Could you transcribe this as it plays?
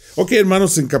Ok,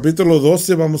 hermanos, en capítulo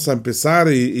 12 vamos a empezar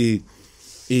y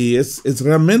es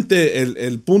realmente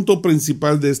el punto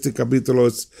principal de este capítulo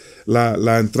es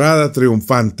la entrada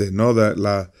triunfante, ¿no?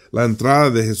 La entrada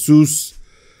de Jesús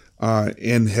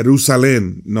en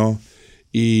Jerusalén, ¿no?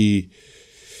 Y,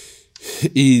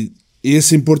 y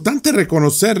es importante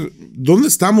reconocer dónde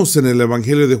estamos en el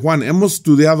Evangelio de Juan. Hemos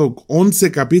estudiado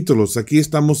 11 capítulos. Aquí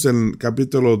estamos en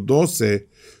capítulo 12.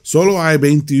 Solo hay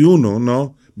 21,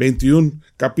 ¿no? 21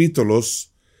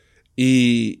 capítulos.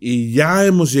 Y ya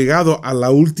hemos llegado a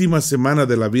la última semana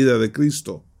de la vida de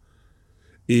Cristo.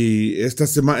 Y esta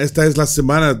es la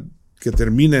semana que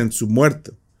termina en su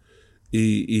muerte.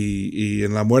 Y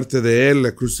en la muerte de Él,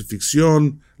 la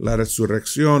crucifixión, la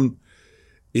resurrección.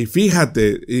 Y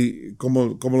fíjate, y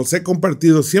como los he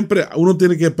compartido, siempre uno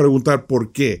tiene que preguntar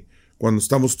por qué cuando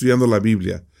estamos estudiando la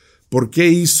Biblia. ¿Por qué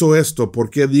hizo esto? ¿Por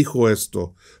qué dijo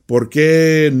esto? ¿Por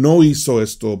qué no hizo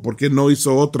esto? ¿Por qué no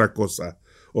hizo otra cosa?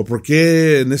 ¿O por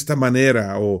qué en esta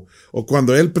manera? O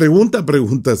cuando Él pregunta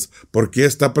preguntas, ¿por qué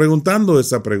está preguntando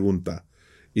esa pregunta?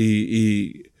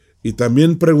 Y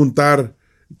también preguntar,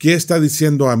 ¿qué está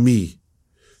diciendo a mí?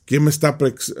 ¿Qué me está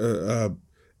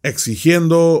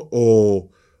exigiendo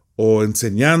o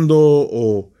enseñando,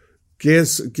 o qué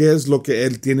es lo que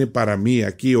Él tiene para mí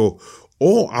aquí, o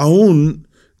aún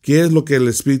qué es lo que el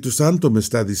Espíritu Santo me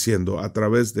está diciendo a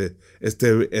través de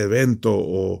este evento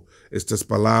o estas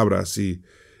palabras.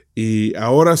 Y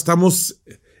ahora estamos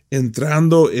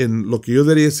entrando en lo que yo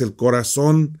diría es el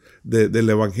corazón del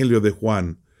Evangelio de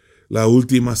Juan, la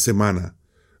última semana,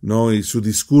 ¿no? Y su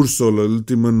discurso, la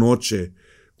última noche,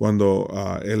 cuando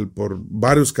él por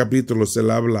varios capítulos él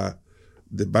habla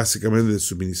básicamente de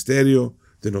su ministerio,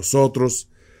 de nosotros.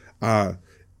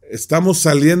 Estamos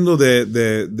saliendo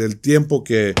del tiempo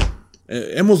que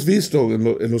hemos visto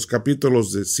en los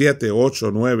capítulos de 7,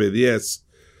 8, 9, 10,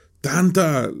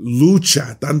 tanta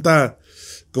lucha, tanta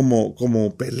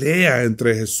como pelea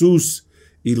entre Jesús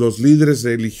y los líderes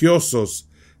religiosos,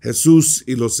 Jesús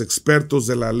y los expertos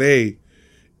de la ley.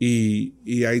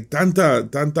 Y hay tanta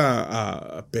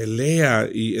pelea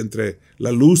entre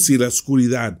la luz y la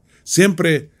oscuridad.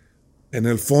 Siempre en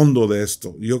el fondo de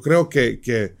esto. Yo creo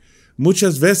que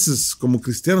muchas veces como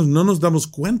cristianos no nos damos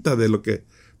cuenta de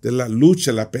la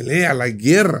lucha, la pelea, la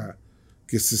guerra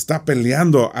que se está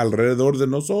peleando alrededor de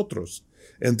nosotros,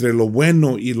 entre lo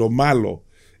bueno y lo malo,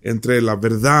 entre la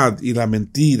verdad y la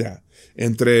mentira,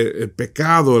 entre el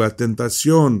pecado, la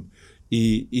tentación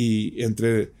y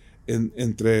entre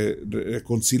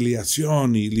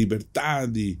reconciliación y libertad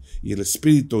y el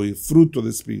espíritu y fruto del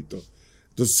espíritu.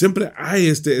 Entonces siempre hay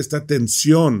esta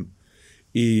tensión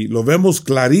y lo vemos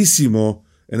clarísimo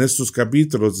en estos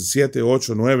capítulos de 7,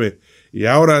 8, 9 y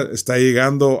ahora está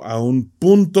llegando a un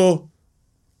punto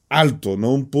alto,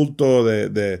 ¿no? Un punto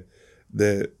de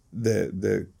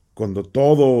cuando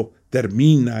todo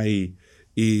termina y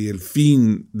el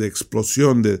fin de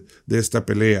explosión de esta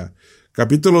pelea.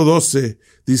 Capítulo 12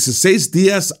 dice 6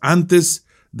 días antes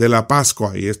de la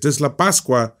Pascua, y esta es la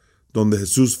Pascua donde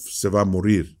Jesús se va a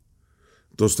morir.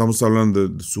 Entonces estamos hablando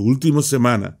de su última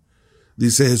semana.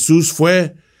 Dice, Jesús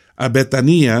fue a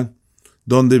Betania,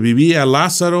 donde vivía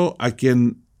Lázaro, a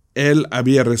quien él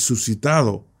había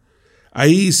resucitado.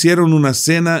 Ahí hicieron una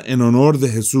cena en honor de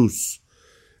Jesús.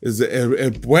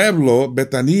 El pueblo,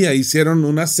 Betania, hicieron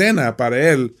una cena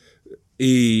para él.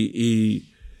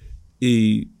 Y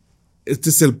este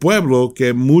es el pueblo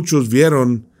que muchos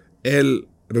vieron él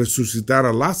resucitar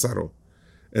a Lázaro.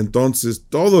 Entonces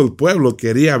todo el pueblo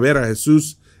quería ver a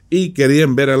Jesús y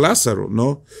querían ver a Lázaro,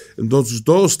 ¿no? Entonces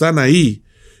todos están ahí.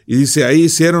 Y dice, ahí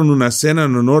hicieron una cena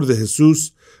en honor de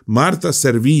Jesús. Marta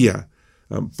servía.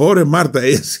 Pobre Marta,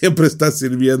 ella siempre está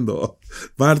sirviendo.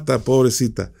 Marta,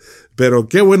 pobrecita. Pero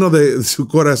qué bueno de su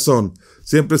corazón.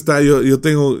 Siempre está, yo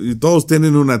tengo, y todos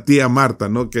tienen una tía Marta,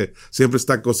 ¿no? Que siempre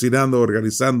está cocinando,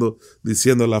 organizando,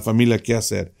 diciendo a la familia qué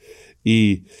hacer.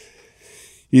 Y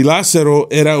Lázaro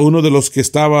era uno de los que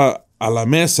estaba a la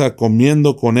mesa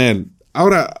comiendo con él.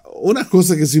 Ahora, una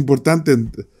cosa que es importante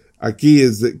aquí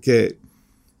es que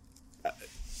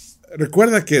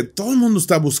recuerda que todo el mundo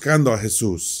está buscando a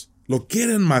Jesús. Lo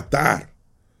quieren matar.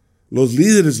 Los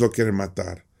líderes lo quieren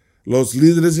matar. Los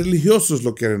líderes religiosos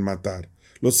lo quieren matar.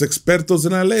 Los expertos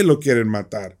en la ley lo quieren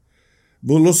matar.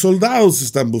 Los soldados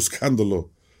están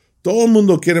buscándolo. Todo el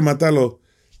mundo quiere matarlo.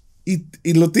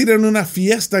 Y lo tiran en una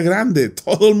fiesta grande.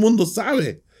 Todo el mundo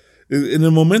sabe. En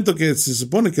el momento que se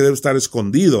supone que debe estar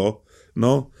escondido,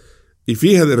 ¿no? Y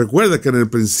fíjate, recuerda que en el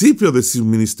principio de su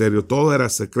ministerio todo era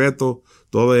secreto,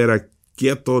 todo era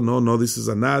quieto, no dices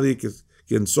a nadie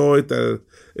quién soy,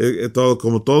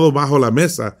 todo bajo la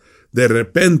mesa. De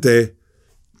repente,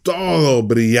 todo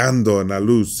brillando en la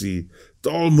luz y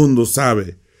todo el mundo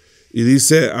sabe. Y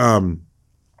dice,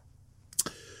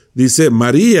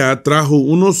 María trajo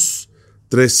unos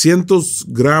 300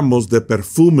 gramos de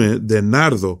perfume de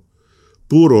nardo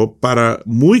puro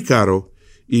muy caro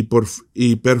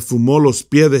y perfumó los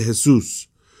pies de Jesús.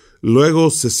 Luego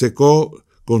se secó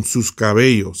con sus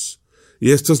cabellos.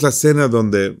 Y esta es la escena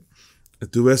donde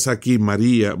tú ves aquí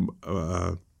María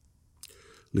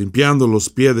limpiando los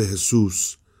pies de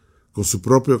Jesús con su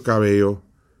propio cabello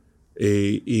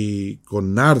y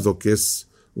con nardo, que es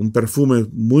un perfume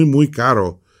muy, muy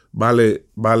caro. Vale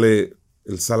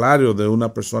el salario de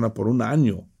una persona por un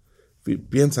año.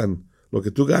 Piensan, lo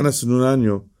que tú ganas en un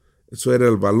año, eso era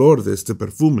el valor de este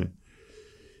perfume.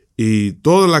 Y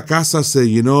toda la casa se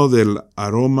llenó del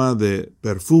aroma de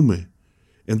perfume.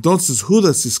 Entonces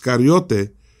Judas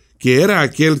Iscariote, que era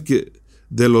aquel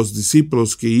de los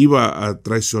discípulos que iba a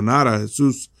traicionar a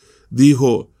Jesús,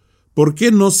 dijo, ¿por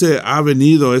qué no se ha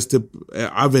vendido este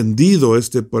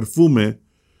perfume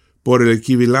por el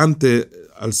equivalente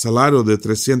al salario de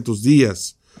 300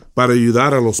 días para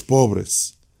ayudar a los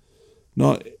pobres?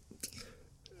 No,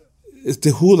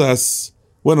 Judas,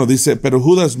 dice, pero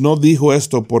Judas no dijo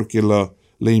esto porque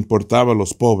le importaba a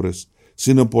los pobres,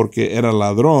 sino porque era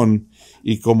ladrón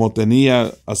y como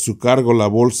tenía a su cargo la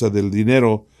bolsa del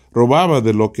dinero, robaba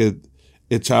de lo que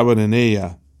echaban en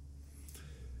ella.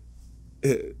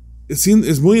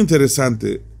 Es muy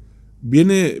interesante.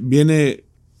 Viene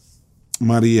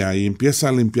María y empieza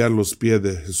a limpiar los pies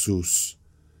de Jesús.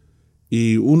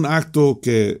 Y un acto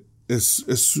que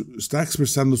está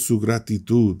expresando su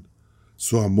gratitud,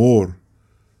 su amor,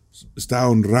 está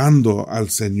honrando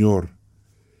al Señor.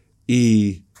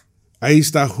 Y ahí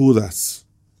está Judas.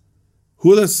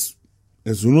 Judas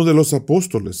es uno de los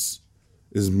apóstoles,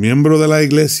 es miembro de la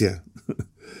iglesia,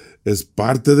 es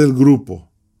parte del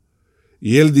grupo.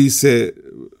 Y él dice,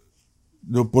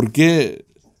 no, ¿por qué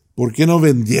no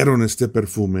vendieron este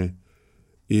perfume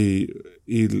y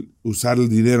usar el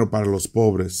dinero para los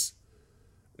pobres?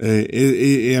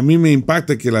 Y a mí me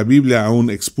impacta que la Biblia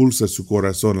aún expulsa su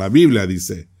corazón. La Biblia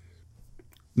dice,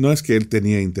 no es que él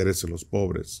tenía interés en los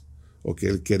pobres o que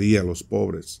él quería a los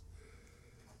pobres.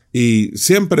 Y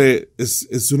siempre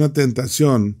es una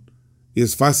tentación y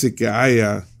es fácil que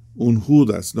haya un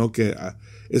Judas, ¿no? Que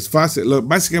es fácil.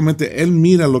 Básicamente él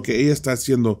mira lo que ella está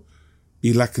haciendo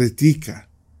y la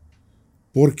critica.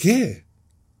 ¿Por qué?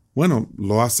 Bueno,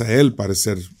 lo hace a él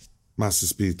parecer más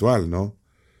espiritual, ¿no?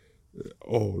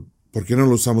 O ¿por qué no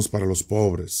lo usamos para los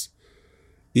pobres?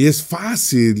 Y es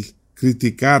fácil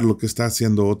criticar lo que está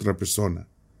haciendo otra persona.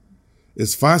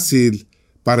 Es fácil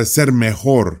parecer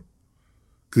mejor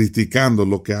criticando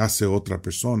lo que hace otra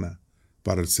persona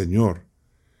para el Señor.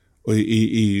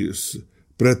 Y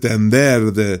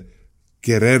pretender de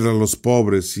querer a los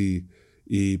pobres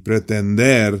y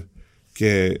pretender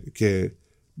que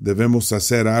debemos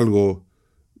hacer algo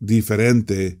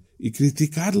diferente y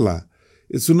criticarla.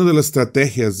 Es una de las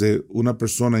estrategias de una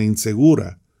persona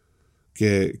insegura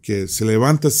que se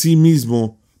levanta a sí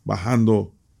mismo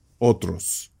bajando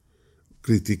otros,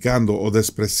 criticando o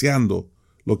despreciando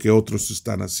lo que otros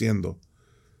están haciendo.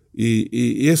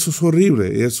 Y eso es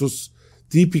horrible, eso es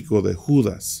típico de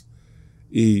Judas.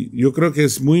 Y yo creo que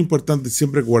es muy importante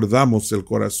siempre guardamos el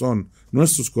corazón,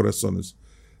 nuestros corazones,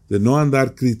 de no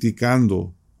andar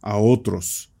criticando a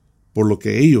otros por lo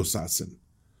que ellos hacen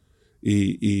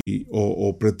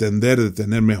o pretender de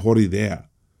tener mejor idea,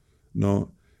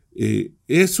 ¿no?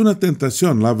 Es una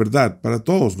tentación, la verdad, para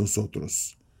todos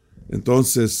nosotros.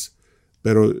 Entonces,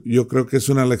 pero yo creo que es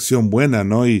una lección buena,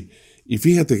 ¿no? Y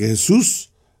fíjate que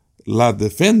Jesús la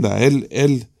defenda.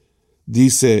 Él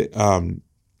dice,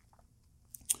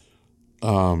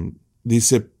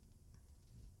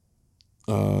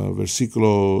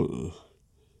 versículo,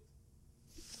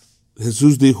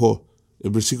 Jesús dijo,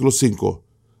 en versículo 5,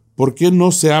 ¿por qué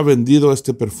no se ha vendido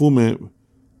este perfume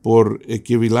por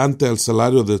equivalente al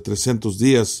salario de 300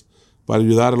 días para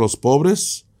ayudar a los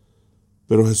pobres?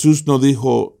 Pero Judas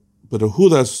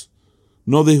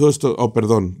no dijo esto,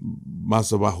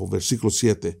 más abajo, versículo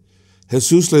 7.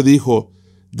 Jesús le dijo,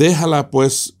 déjala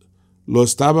pues, lo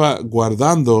estaba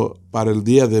guardando para el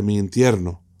día de mi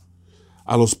entierro.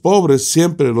 A los pobres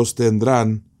siempre los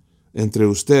tendrán entre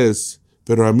ustedes,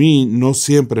 pero a mí no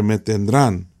siempre me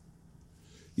tendrán.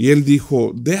 Y él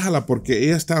dijo, déjala porque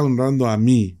ella está honrando a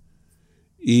mí.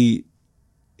 Y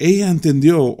ella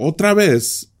entendió otra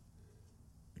vez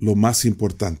lo más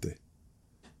importante.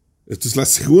 Esto es la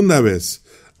segunda vez.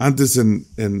 Antes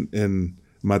en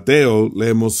Mateo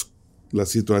leemos la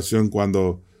situación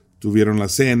cuando tuvieron la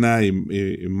cena y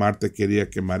Marta quería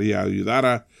que María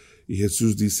ayudara. Y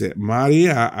Jesús dice,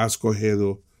 María ha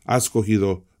escogido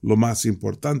lo más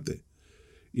importante.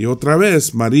 Y otra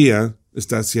vez María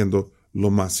está haciendo lo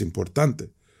más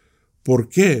importante. ¿Por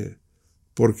qué?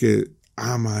 Porque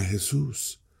ama a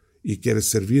Jesús y quiere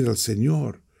servir al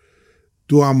Señor.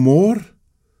 Tu amor,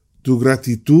 tu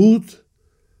gratitud,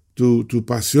 tu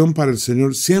pasión para el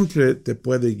Señor siempre te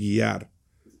puede guiar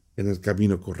en el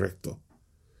camino correcto.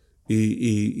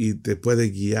 Y te puede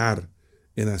guiar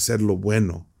en hacer lo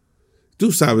bueno.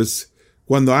 Tú sabes,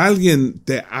 cuando alguien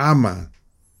te ama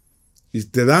y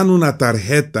te dan una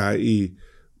tarjeta y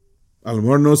a lo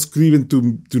mejor no escriben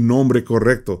tu nombre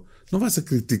correcto, no vas a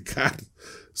criticar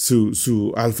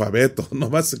su alfabeto, no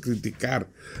vas a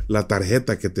criticar la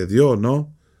tarjeta que te dio,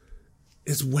 ¿no?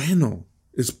 Es bueno,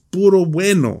 es puro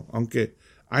bueno, aunque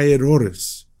hay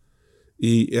errores.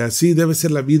 Y así debe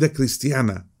ser la vida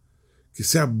cristiana, que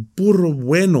sea puro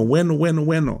bueno,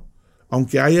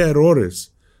 aunque haya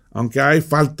errores, aunque hay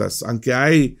faltas, aunque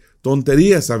hay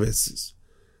tonterías a veces.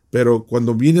 Pero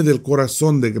cuando viene del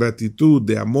corazón de gratitud,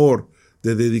 de amor,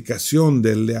 de dedicación,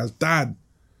 de lealtad,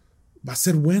 va a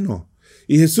ser bueno.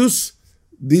 Y Jesús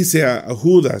dice a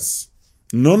Judas,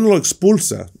 no lo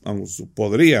expulsa,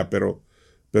 podría, pero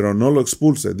no lo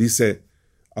expulsa. Dice,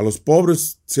 a los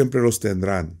pobres siempre los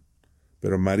tendrán,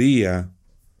 pero María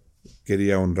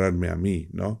quería honrarme a mí,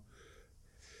 ¿no?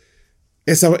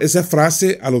 Esa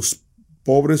frase, a los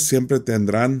pobres siempre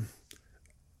tendrán,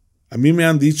 a mí me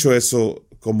han dicho eso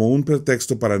como un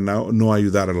pretexto para no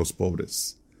ayudar a los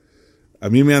pobres. A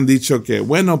mí me han dicho que,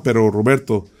 bueno, pero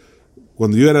Roberto,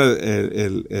 cuando yo era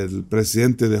el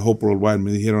presidente de Hope Worldwide,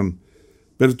 me dijeron,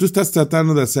 pero tú estás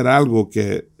tratando de hacer algo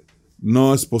que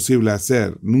no es posible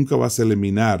hacer. Nunca vas a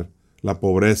eliminar la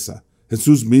pobreza.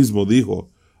 Jesús mismo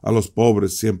dijo, a los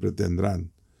pobres siempre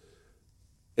tendrán.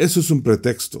 Eso es un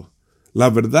pretexto. La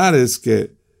verdad es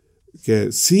que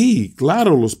sí,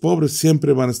 claro, los pobres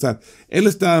siempre van a estar. Él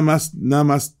nada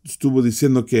más estuvo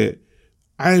diciendo que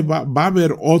va a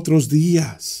haber otros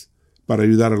días para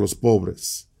ayudar a los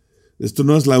pobres. Esto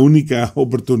no es la única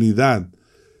oportunidad.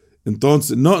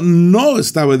 Entonces, no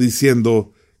estaba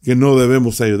diciendo que no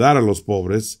debemos ayudar a los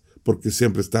pobres, porque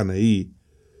siempre están ahí.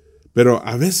 Pero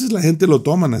a veces la gente lo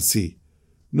toman así.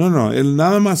 No, él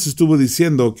nada más estuvo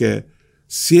diciendo que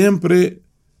siempre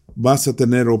vas a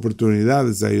tener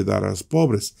oportunidades de ayudar a los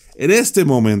pobres. En este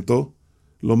momento,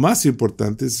 lo más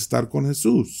importante es estar con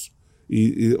Jesús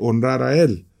y honrar a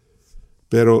Él.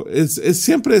 Pero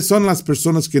siempre son las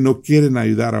personas que no quieren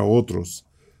ayudar a otros,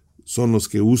 son los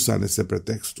que usan ese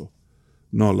pretexto.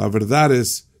 No, la verdad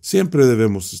es, siempre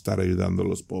debemos estar ayudando a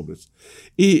los pobres.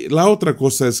 Y la otra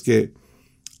cosa es que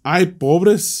hay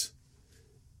pobres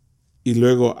y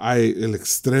luego hay el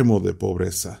extremo de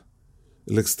pobreza.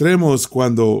 El extremo es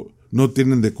cuando no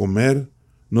tienen de comer,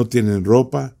 no tienen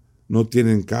ropa, no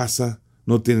tienen casa,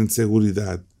 no tienen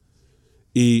seguridad.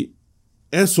 Y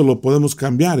eso lo podemos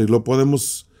cambiar y lo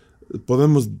podemos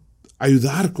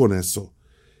ayudar con eso.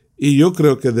 Y yo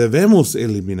creo que debemos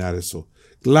eliminar eso.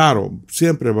 Claro,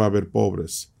 siempre va a haber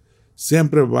pobres.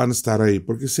 Siempre van a estar ahí,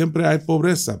 porque siempre hay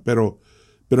pobreza, pero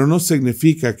no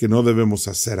significa que no debemos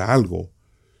hacer algo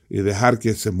y dejar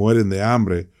que se mueren de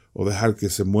hambre, o dejar que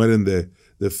se mueren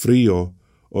de frío,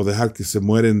 o dejar que se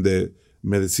mueren de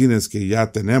medicinas que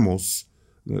ya tenemos,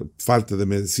 falta de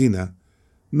medicina.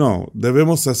 No,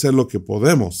 debemos hacer lo que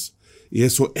podemos. Y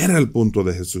eso era el punto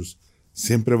de Jesús.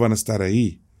 Siempre van a estar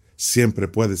ahí. Siempre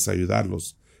puedes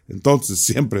ayudarlos. Entonces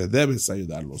siempre debes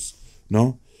ayudarlos,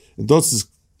 ¿no? Entonces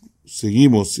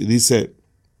seguimos y dice,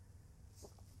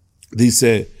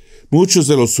 muchos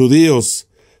de los judíos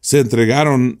se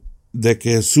entregaron de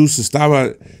que Jesús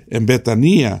estaba en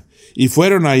Betanía y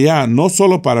fueron allá no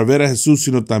solo para ver a Jesús,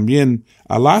 sino también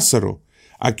a Lázaro,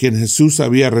 a quien Jesús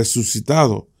había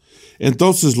resucitado.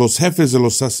 Entonces los jefes de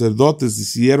los sacerdotes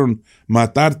decidieron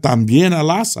matar también a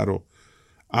Lázaro.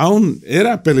 Aún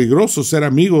era peligroso ser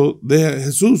amigo de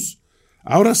Jesús.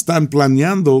 Ahora están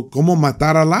planeando cómo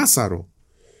matar a Lázaro.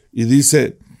 Y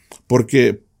dice,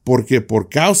 porque por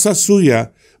causa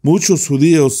suya muchos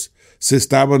judíos se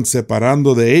estaban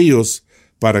separando de ellos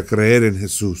para creer en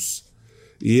Jesús.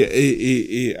 Y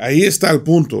ahí está el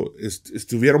punto.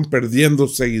 Estuvieron perdiendo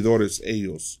seguidores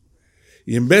ellos.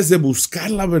 Y en vez de buscar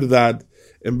la verdad,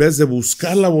 en vez de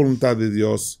buscar la voluntad de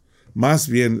Dios, más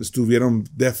bien estuvieron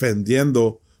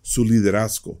defendiendo su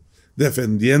liderazgo,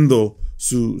 defendiendo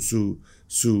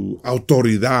su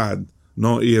autoridad,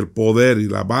 ¿no? Y el poder y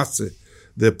la base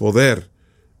de poder,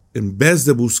 en vez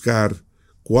de buscar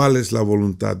cuál es la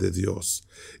voluntad de Dios.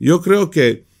 Yo creo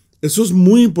que eso es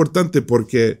muy importante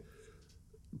porque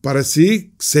para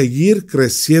así seguir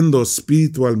creciendo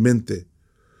espiritualmente,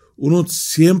 uno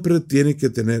siempre tiene que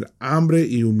tener hambre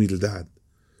y humildad.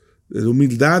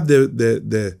 Humildad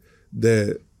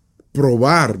de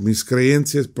probar mis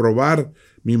creencias, probar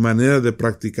mi manera de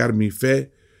practicar mi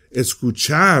fe,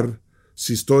 escuchar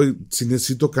si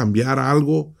necesito cambiar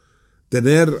algo,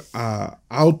 tener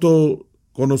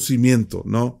autoconocimiento,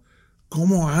 ¿no?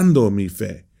 ¿Cómo ando mi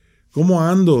fe? ¿Cómo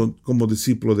ando como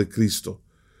discípulo de Cristo?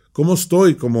 ¿Cómo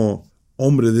estoy como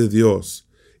hombre de Dios?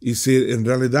 Y si en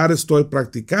realidad estoy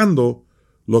practicando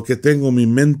lo que tengo en mi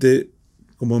mente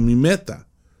como mi meta.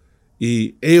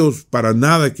 Y ellos para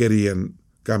nada querían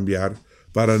cambiar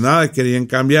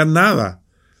nada,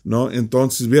 ¿no?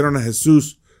 Entonces vieron a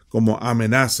Jesús como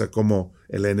amenaza, como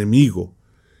el enemigo.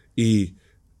 Y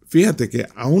fíjate que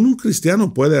aún un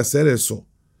cristiano puede hacer eso.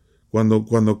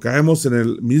 Cuando caemos en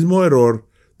el mismo error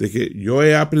de que yo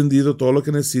he aprendido todo lo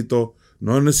que necesito,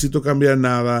 no necesito cambiar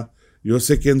nada, yo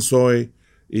sé quién soy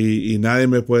y nadie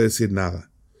me puede decir nada.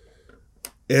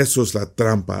 Eso es la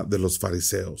trampa de los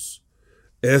fariseos.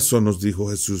 Eso nos dijo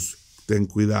Jesús, ten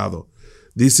cuidado.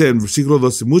 Dice en el versículo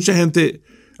 12, mucha gente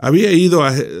había ido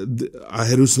a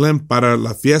Jerusalén para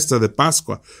la fiesta de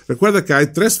Pascua. Recuerda que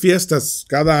hay 3 fiestas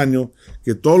cada año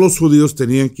que todos los judíos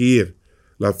tenían que ir.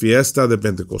 La fiesta de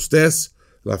Pentecostés,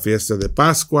 la fiesta de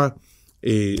Pascua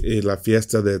y la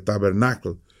fiesta de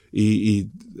Tabernáculo. Y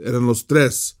eran los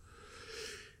 3.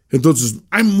 Entonces,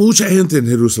 hay mucha gente en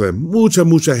Jerusalén,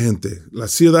 mucha gente. La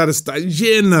ciudad está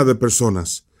llena de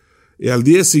personas. Y al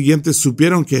día siguiente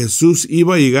supieron que Jesús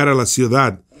iba a llegar a la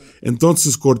ciudad.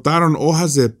 Entonces cortaron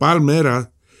hojas de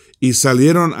palmera y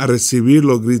salieron a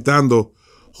recibirlo gritando,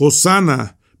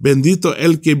 Hosana, bendito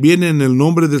el que viene en el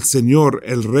nombre del Señor,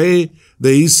 el Rey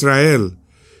de Israel.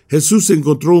 Jesús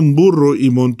encontró un burro y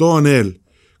montó en él.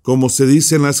 Como se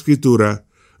dice en la Escritura,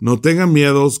 no tengan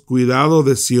miedos, cuidado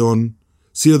de Sión,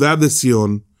 ciudad de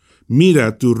Sión.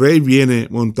 Mira, tu rey viene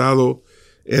montado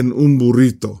en un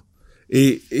burrito.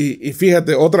 Y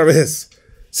fíjate otra vez,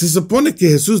 se supone que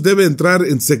Jesús debe entrar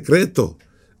en secreto.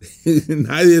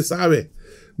 Nadie sabe.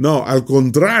 No, al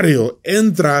contrario,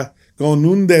 entra con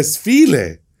un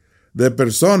desfile de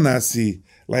personas y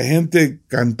la gente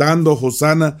cantando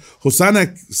Hosana.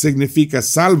 Hosana significa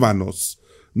sálvanos,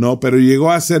 ¿no? Pero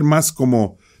llegó a ser más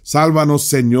como sálvanos,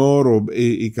 Señor,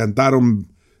 y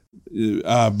cantaron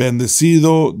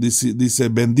bendecido, dice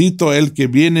bendito el que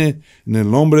viene en el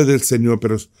nombre del Señor,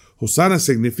 pero Hosana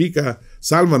significa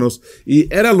sálvanos,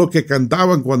 y era lo que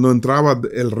cantaban cuando entraba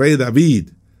el rey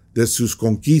David, de sus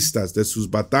conquistas, de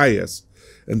sus batallas.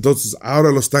 Entonces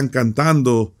ahora lo están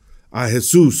cantando a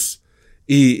Jesús,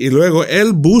 y luego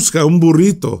él busca un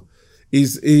burrito, y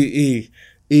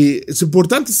es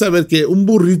importante saber que un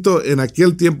burrito en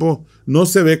aquel tiempo no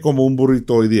se ve como un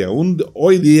burrito hoy día.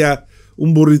 Hoy día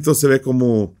un burrito se ve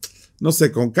como, no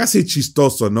sé, como casi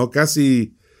chistoso, ¿no?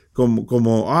 Casi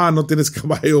como no tienes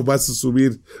caballo, vas a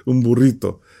subir un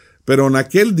burrito. Pero en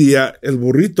aquel día el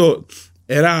burrito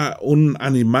era un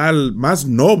animal más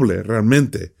noble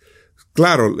realmente.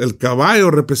 Claro, el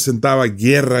caballo representaba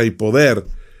guerra y poder,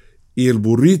 y el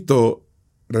burrito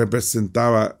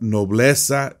representaba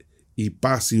nobleza y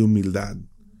paz y humildad.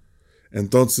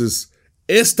 Entonces,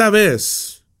 esta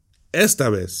vez,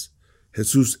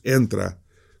 Jesús entra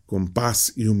con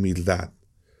paz y humildad.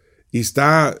 Y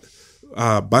está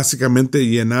básicamente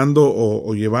llenando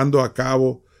o llevando a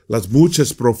cabo las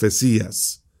muchas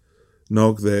profecías,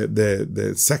 ¿no?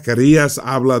 De Zacarías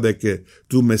habla de que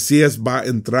tu Mesías va a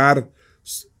entrar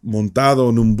montado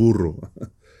en un burro.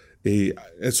 Y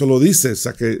eso lo dice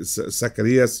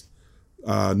Zacarías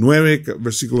 9,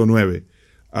 versículo 9.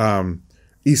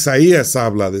 Isaías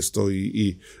habla de esto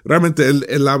y realmente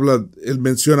él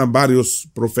menciona varios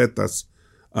profetas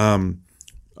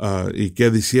y qué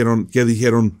dijeron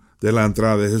de la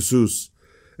entrada de Jesús.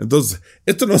 Entonces,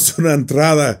 esto no es una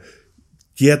entrada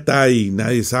quieta y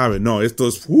nadie sabe. No, esto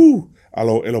es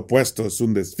el opuesto. Es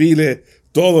un desfile.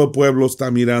 Todo el pueblo está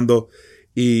mirando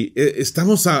y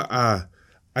estamos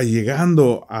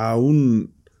llegando a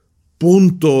un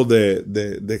punto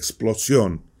de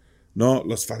explosión, ¿no?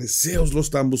 Los fariseos lo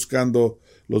están buscando,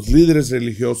 los líderes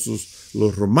religiosos,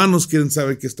 los romanos quieren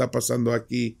saber qué está pasando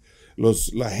aquí,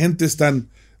 la gente están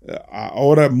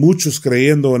ahora muchos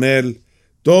creyendo en él,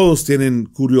 todos tienen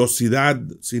curiosidad,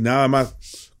 sin nada más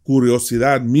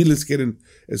curiosidad, miles quieren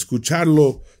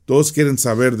escucharlo, todos quieren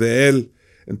saber de él.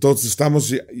 Entonces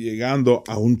estamos llegando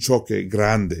a un choque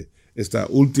grande esta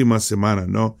última semana,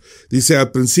 ¿no? Dice,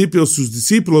 al principio sus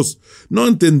discípulos no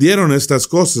entendieron estas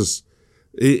cosas.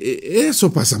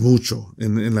 Eso pasa mucho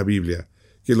en la Biblia,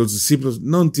 que los discípulos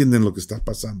no entienden lo que está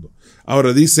pasando.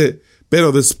 Ahora dice,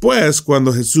 pero después,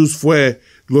 cuando Jesús fue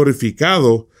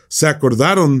glorificado, se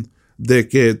acordaron de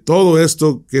que todo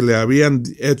esto que le habían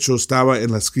hecho estaba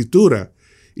en la Escritura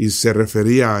y se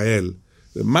refería a él.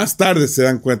 Más tarde se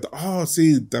dan cuenta,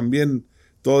 sí, también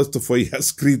todo esto fue ya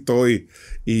escrito y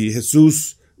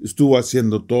Jesús estuvo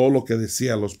haciendo todo lo que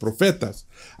decían los profetas.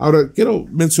 Ahora, quiero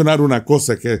mencionar una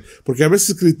cosa, porque a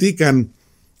veces critican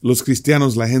los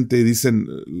cristianos la gente y dicen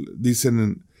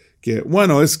que,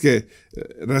 bueno, es que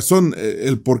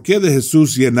el porqué de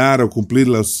Jesús llenar o cumplir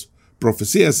las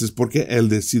profecías es porque Él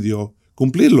decidió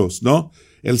cumplirlos, ¿no?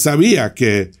 Él sabía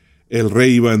que el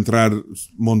rey iba a entrar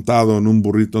montado en un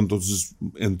burrito, entonces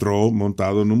entró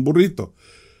montado en un burrito.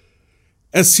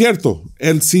 Es cierto,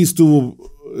 Él sí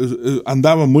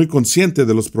andaba muy consciente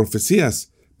de las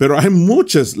profecías, pero hay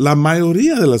la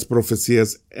mayoría de las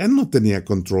profecías, Él no tenía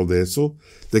control de eso,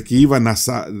 de que iba a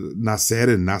nacer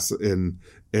en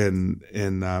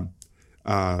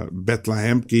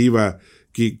Bethlehem,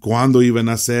 cuándo iba a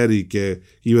nacer y que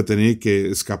iba a tener que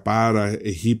escapar a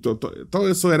Egipto. Todo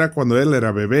eso era cuando él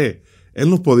era bebé. Él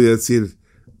no podía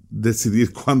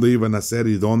decidir cuándo iba a nacer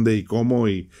y dónde y cómo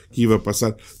y qué iba a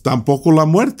pasar. Tampoco la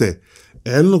muerte.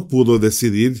 Él no pudo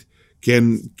decidir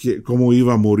cómo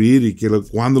iba a morir y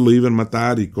cuándo lo iban a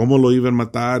matar y cómo lo iban a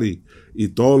matar y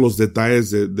todos los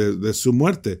detalles de su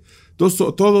muerte. Entonces,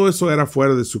 todo eso era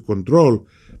fuera de su control.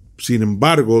 Sin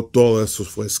embargo, todo eso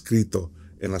fue escrito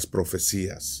en las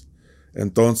profecías.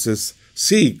 Entonces,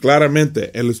 sí,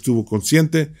 claramente, él estuvo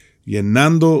consciente,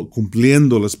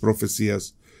 cumpliendo las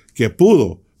profecías que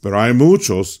pudo, pero hay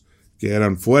muchos que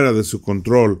eran fuera de su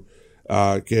control,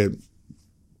 que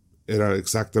era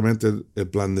exactamente el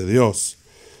plan de Dios.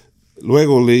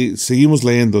 Luego seguimos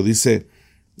leyendo, dice,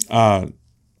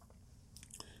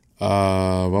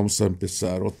 vamos a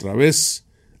empezar otra vez,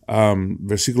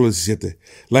 versículo 17.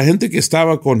 La gente que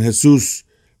estaba con Jesús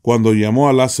cuando llamó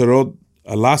a Lázaro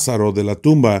de la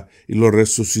tumba y lo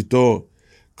resucitó,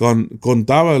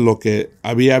 contaba lo que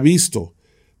había visto.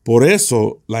 Por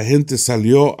eso la gente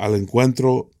salió al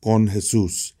encuentro con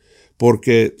Jesús,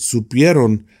 porque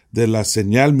supieron de la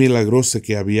señal milagrosa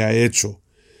que había hecho.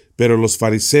 Pero los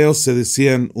fariseos se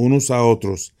decían unos a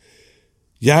otros,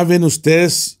 ya ven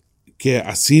ustedes que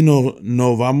así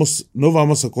no vamos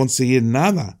a conseguir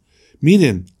nada.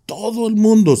 Miren, todo el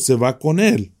mundo se va con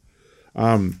él.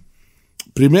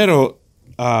 Primero,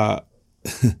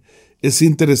 es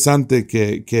interesante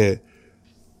que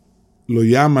lo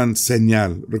llaman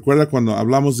señal. Recuerda cuando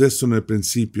hablamos de eso en el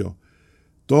principio.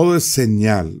 Todo es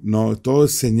señal, ¿no? Todo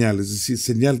es señal. Es decir,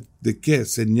 ¿señal de qué?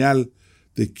 Señal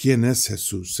de quién es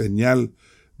Jesús. Señal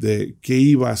de qué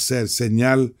iba a ser.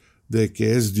 Señal de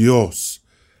que es Dios.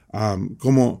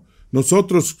 Como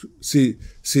nosotros, si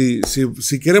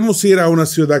queremos ir a una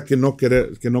ciudad que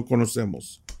no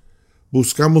conocemos,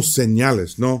 buscamos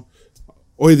señales, ¿no?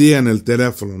 Hoy día en el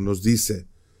teléfono nos dice,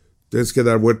 tienes que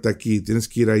dar vuelta aquí, tienes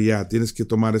que ir allá, tienes que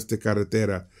tomar esta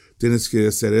carretera, tienes que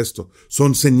hacer esto.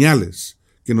 Son señales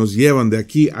que nos llevan de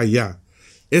aquí a allá.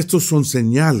 Estos son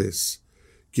señales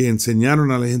que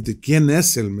enseñaron a la gente quién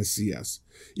es el Mesías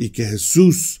y que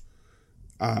Jesús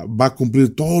va a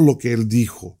cumplir todo lo que Él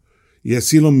dijo. Y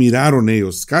así lo miraron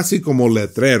ellos, casi como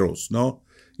letreros, ¿no?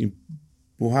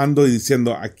 Empujando y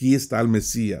diciendo, aquí está el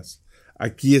Mesías,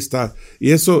 aquí está.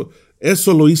 Y eso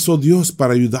lo hizo Dios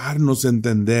para ayudarnos a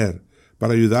entender,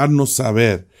 para ayudarnos a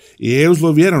saber. Y ellos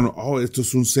lo vieron, esto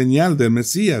es un señal del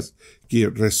Mesías que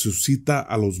resucita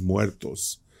a los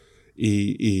muertos.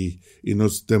 Y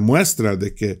nos demuestra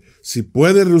de que si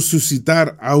puede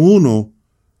resucitar a uno,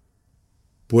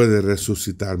 puede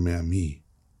resucitarme a mí.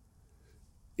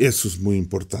 Eso es muy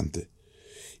importante.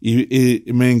 Y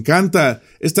me encanta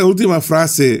esta última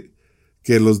frase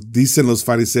que dicen los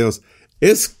fariseos.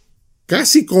 Es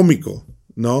casi cómico,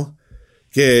 ¿no?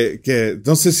 Que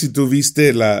no sé si tú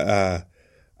viste la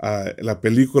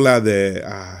película de...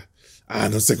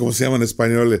 no sé cómo se llama en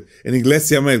español. En inglés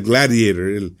se llama el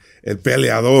Gladiator, el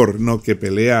peleador, ¿no? Que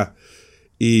pelea.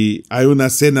 Y hay una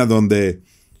escena donde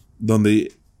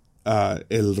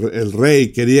el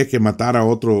rey quería que matara a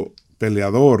otro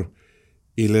peleador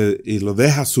y lo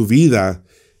deja su vida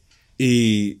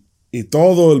y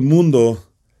todo el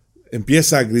mundo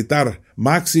empieza a gritar,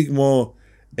 máximo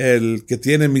el que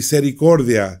tiene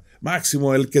misericordia,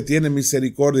 máximo el que tiene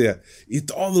misericordia, y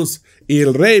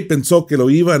el rey pensó que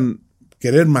lo iban a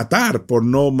querer matar por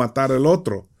no matar al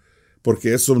otro,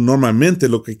 porque eso normalmente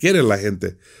es lo que quiere la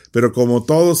gente, pero como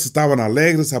todos estaban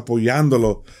alegres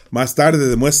apoyándolo, más tarde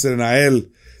demuestran a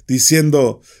él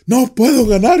diciendo, no puedo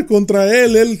ganar contra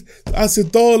él hace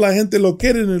todo, la gente lo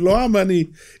quieren y lo aman,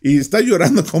 y está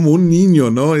llorando como un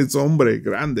niño, ¿no? Es hombre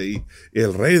grande, y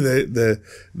el rey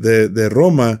de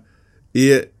Roma,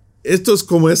 y esto es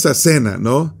como esa escena,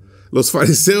 ¿no? Los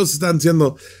fariseos están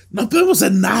diciendo, no podemos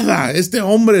hacer nada. Este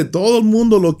hombre, todo el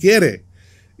mundo lo quiere.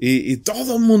 Y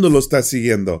todo el mundo lo está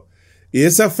siguiendo. Y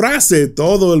esa frase,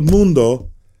 todo el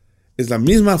mundo, es la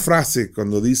misma frase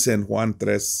cuando dice en Juan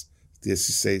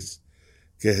 3:16,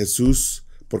 que Jesús,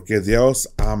 porque Dios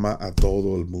ama a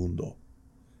todo el mundo.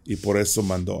 Y por eso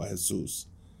mandó a Jesús.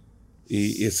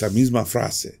 Y esa misma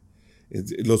frase.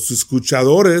 Los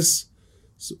escuchadores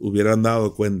hubieran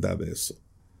dado cuenta de eso.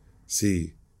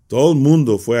 Sí, todo el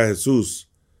mundo fue a Jesús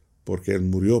porque Él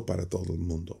murió para todo el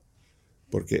mundo.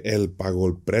 Porque Él pagó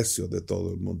el precio de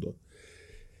todo el mundo.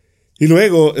 Y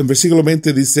luego, en versículo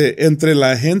 20 dice, entre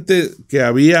la gente que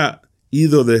había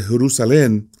ido de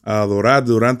Jerusalén a adorar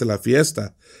durante la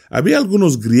fiesta, había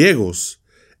algunos griegos.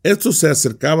 Estos se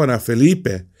acercaban a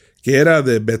Felipe, que era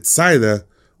de Bethsaida,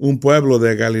 un pueblo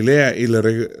de Galilea, y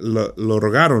lo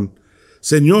rogaron,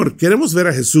 Señor, queremos ver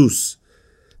a Jesús.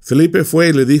 Felipe fue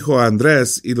y le dijo a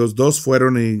Andrés, y los dos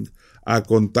fueron a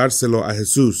contárselo a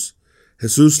Jesús.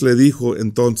 Jesús le dijo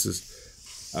entonces,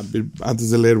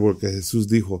 antes de leer lo que Jesús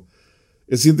dijo,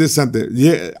 es interesante,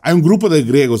 hay un grupo de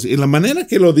griegos, y la manera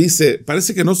que lo dice,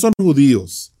 parece que no son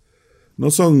judíos.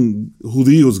 No son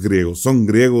judíos griegos, son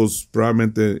griegos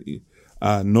probablemente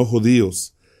no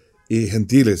judíos y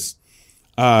gentiles.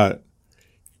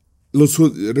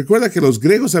 Recuerda que los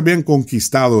griegos habían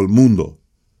conquistado el mundo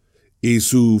y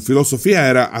su filosofía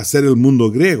era hacer el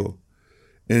mundo griego.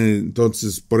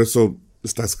 Entonces, por eso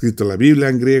está escrito la Biblia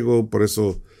en griego, por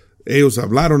eso ellos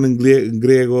hablaron en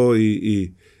griego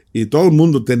y todo el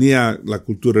mundo tenía la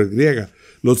cultura griega.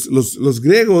 Los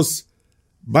griegos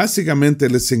básicamente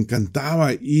les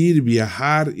encantaba ir,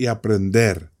 viajar y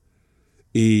aprender.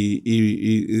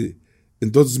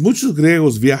 Entonces muchos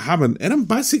griegos viajaban, eran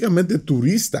básicamente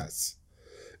turistas.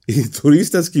 Y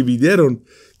turistas que vinieron,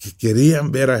 que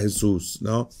querían ver a Jesús,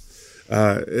 ¿no?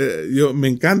 Me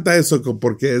encanta eso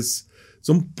porque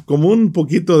son como un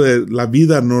poquito de la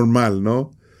vida normal,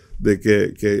 ¿no? De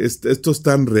que esto es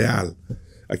tan real.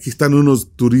 Aquí están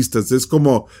unos turistas. Es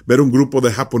como ver un grupo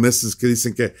de japoneses que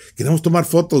dicen que queremos tomar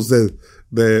fotos de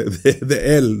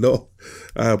él, ¿no?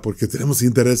 Porque tenemos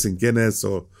interés en quién es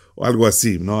o algo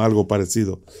así, ¿no? Algo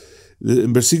parecido.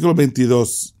 En versículo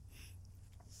 22,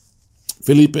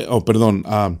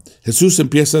 Jesús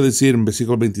empieza a decir en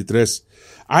versículo 23,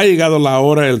 ha llegado la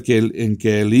hora en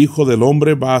que el Hijo del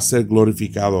Hombre va a ser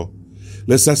glorificado.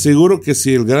 Les aseguro que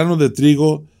si el grano de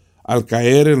trigo al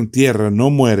caer en tierra no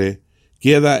muere,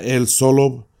 queda él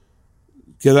solo,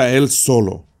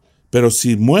 pero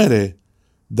si muere,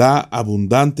 da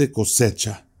abundante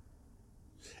cosecha.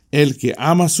 El que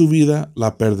ama su vida,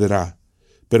 la perderá,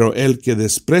 pero el que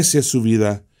desprecia su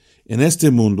vida en este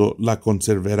mundo, la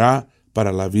conservará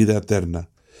para la vida eterna.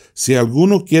 Si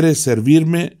alguno quiere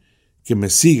servirme, que me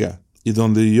siga, y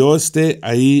donde yo esté,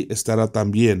 ahí estará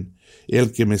también.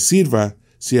 El que me sirva,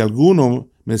 si alguno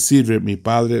me sirve, mi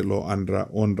Padre lo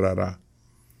honrará.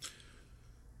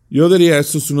 Yo diría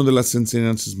esto es una de las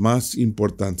enseñanzas más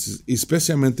importantes,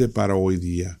 especialmente para hoy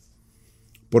día.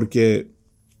 Porque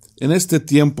en este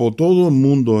tiempo, todo el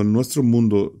mundo, en nuestro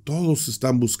mundo, todos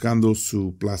están buscando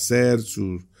su placer,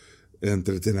 su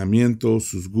entretenimiento,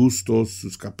 sus gustos,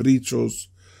 sus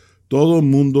caprichos. Todo el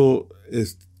mundo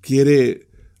quiere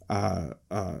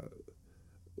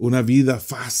una vida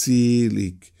fácil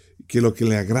y que lo que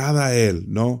le agrada a él,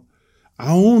 ¿no?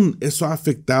 Aún eso ha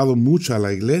afectado mucho a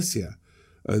la iglesia.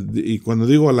 Y cuando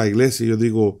digo a la iglesia, yo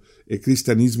digo el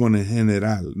cristianismo en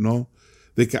general, ¿no?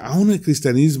 De que aún el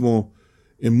cristianismo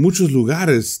en muchos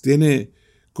lugares tiene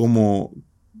como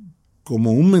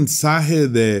un mensaje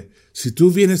de si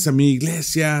tú vienes a mi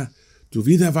iglesia, tu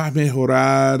vida va a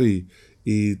mejorar y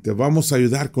te vamos a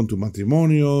ayudar con tu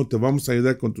matrimonio, te vamos a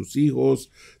ayudar con tus hijos,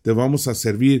 te vamos a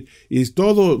servir. Y es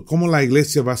todo como la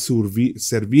iglesia va a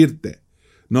servirte.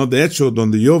 No, de hecho,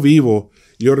 donde yo vivo,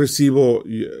 yo recibo,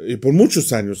 y por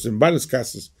muchos años, en varios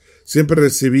casos, siempre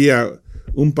recibía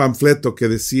un panfleto que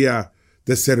decía,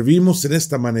 te servimos en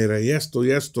esta manera, y esto,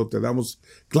 te damos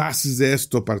clases de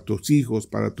esto para tus hijos,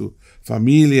 para tu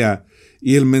familia.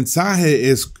 Y el mensaje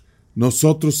es,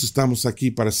 nosotros estamos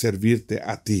aquí para servirte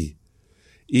a ti.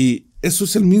 Y eso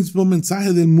es el mismo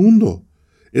mensaje del mundo.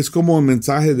 Es como el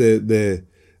mensaje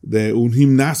de un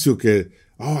gimnasio que,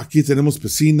 aquí tenemos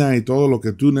piscina y todo lo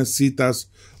que tú necesitas,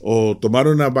 o tomar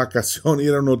una vacación,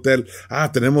 ir a un hotel,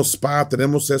 tenemos spa,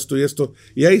 tenemos esto y esto,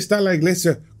 y ahí está la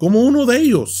iglesia como uno de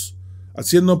ellos,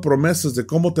 haciendo promesas de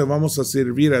cómo te vamos a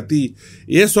servir a ti,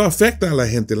 y eso afecta a la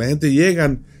gente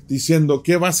llega diciendo,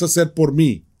 ¿qué vas a hacer por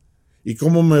mí? ¿Y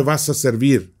cómo me vas a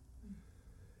servir?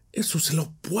 Eso es el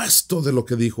opuesto de lo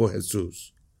que dijo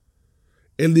Jesús.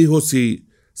 Él dijo, si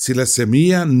la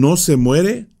semilla no se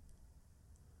muere,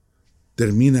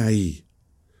 termina ahí.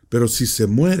 Pero si se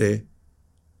muere,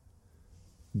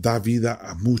 da vida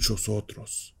a muchos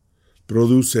otros.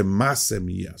 Produce más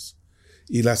semillas.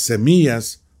 Y las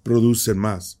semillas producen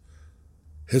más.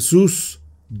 Jesús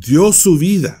dio su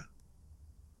vida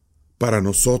para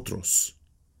nosotros.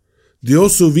 Dio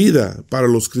su vida para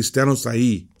los cristianos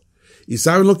ahí. ¿Y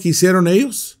saben lo que hicieron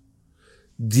ellos?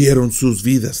 Dieron sus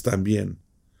vidas también.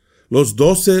 Los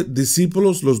 12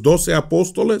 discípulos, los 12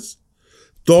 apóstoles,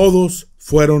 todos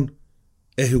fueron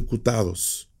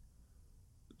ejecutados.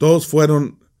 Todos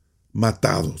fueron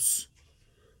matados.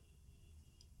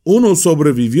 Uno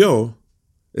sobrevivió,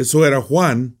 eso era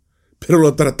Juan, pero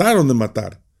lo trataron de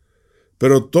matar.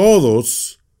 Pero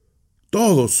todos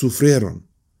sufrieron.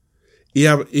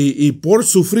 Y por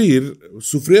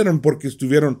sufrieron porque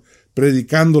estuvieron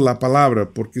predicando la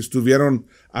palabra, porque estuvieron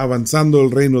avanzando el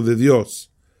reino de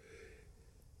Dios.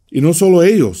 Y no solo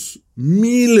ellos,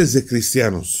 miles de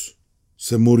cristianos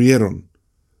se murieron,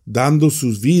 dando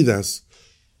sus vidas,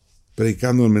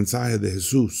 predicando el mensaje de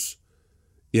Jesús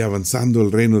y avanzando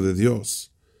el reino de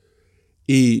Dios.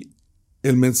 Y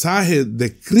el mensaje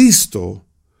de Cristo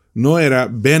no era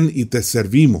ven y te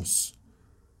servimos.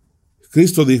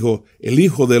 Cristo dijo, el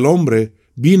Hijo del Hombre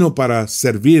vino para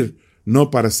servir,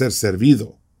 no para ser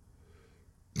servido.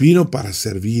 Vino para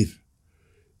servir.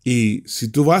 Y si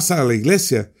tú vas a la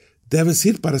iglesia, debes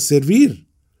ir para servir.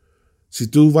 Si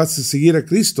tú vas a seguir a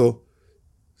Cristo,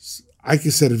 hay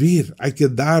que servir, hay que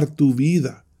dar tu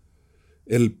vida.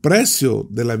 El precio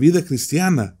de la vida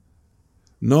cristiana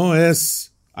no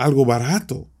es algo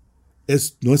barato,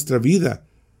 es nuestra vida.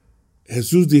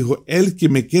 Jesús dijo, el que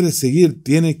me quiere seguir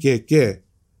tiene que, ¿qué?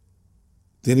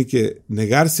 Tiene que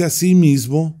negarse a sí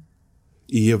mismo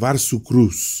y llevar su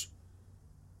cruz.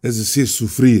 Es decir,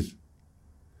 sufrir.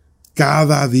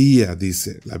 Cada día,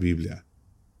 dice la Biblia.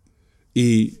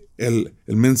 Y el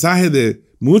mensaje de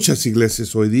muchas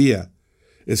iglesias hoy día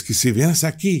es que si vienes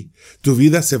aquí, tu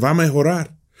vida se va a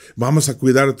mejorar. Vamos a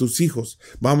cuidar a tus hijos,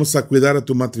 vamos a cuidar a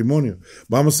tu matrimonio,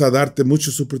 vamos a darte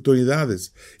muchas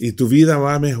oportunidades y tu vida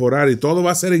va a mejorar y todo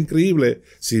va a ser increíble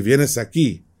si vienes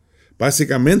aquí.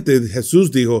 Básicamente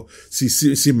Jesús dijo,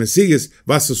 si me sigues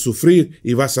vas a sufrir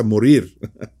y vas a morir.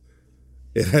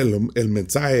 Era el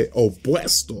mensaje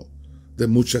opuesto de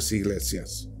muchas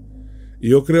iglesias. Y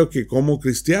yo creo que como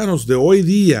cristianos de hoy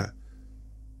día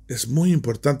es muy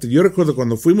importante. Yo recuerdo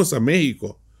cuando fuimos a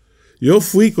México, yo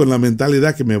fui con la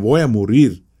mentalidad que me voy a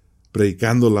morir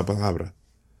predicando la palabra.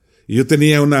 Y yo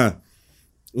tenía una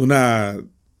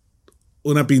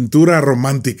pintura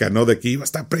romántica, ¿no? De que iba a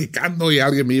estar predicando y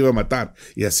alguien me iba a matar.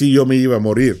 Y así yo me iba a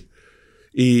morir.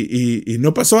 Y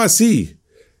no pasó así.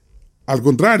 Al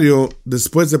contrario,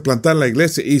 después de plantar la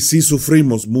iglesia, y sí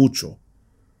sufrimos mucho.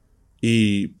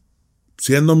 Y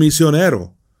siendo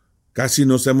misionero, casi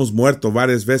nos hemos muerto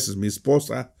varias veces. Mi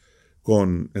esposa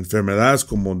con enfermedades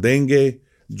como dengue,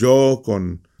 yo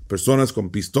con personas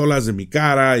con pistolas en mi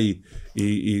cara y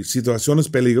situaciones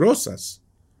peligrosas.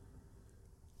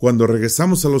 Cuando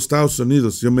regresamos a los Estados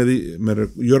Unidos,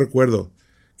 yo recuerdo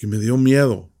que me dio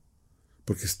miedo,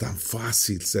 porque es tan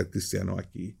fácil ser cristiano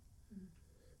aquí.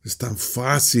 Es tan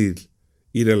fácil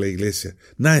ir a la iglesia.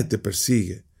 Nadie te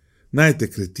persigue, nadie te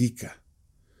critica.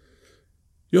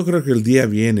 Yo creo que el día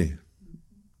viene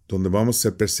donde vamos a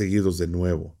ser perseguidos de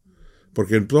nuevo,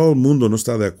 porque todo el mundo no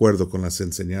está de acuerdo con las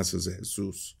enseñanzas de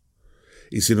Jesús.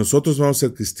 Y si nosotros vamos a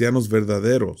ser cristianos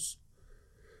verdaderos,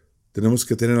 tenemos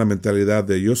que tener la mentalidad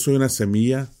de yo soy una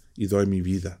semilla y doy mi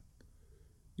vida.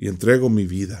 Y entrego mi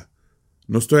vida.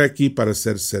 No estoy aquí para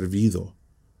ser servido.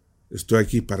 Estoy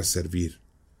aquí para servir.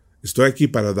 Estoy aquí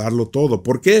para darlo todo.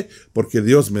 ¿Por qué? Porque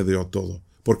Dios me dio todo.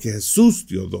 Porque Jesús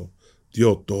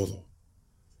dio todo.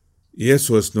 Y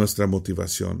eso es nuestra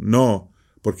motivación. No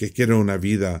porque quiero una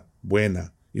vida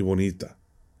buena y bonita.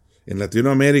 En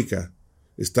Latinoamérica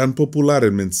es tan popular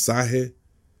el mensaje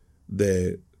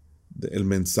de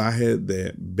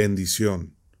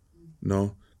bendición,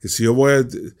 ¿no? Que si yo voy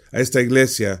a esta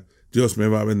iglesia, Dios me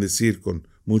va a bendecir con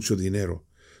mucho dinero.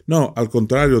 No, al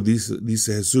contrario,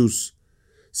 dice Jesús,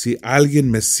 si alguien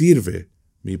me sirve,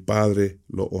 mi Padre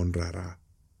lo honrará.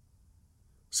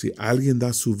 Si alguien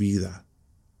da su vida,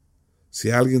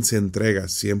 si alguien se entrega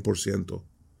 100%,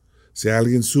 si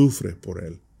alguien sufre por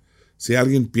él, si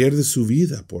alguien pierde su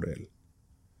vida por él,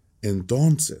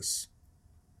 entonces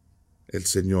el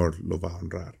Señor lo va a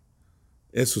honrar.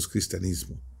 Eso es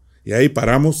cristianismo. Y ahí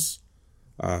paramos.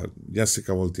 Ya se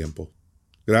acabó el tiempo.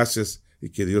 Gracias y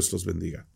que Dios los bendiga.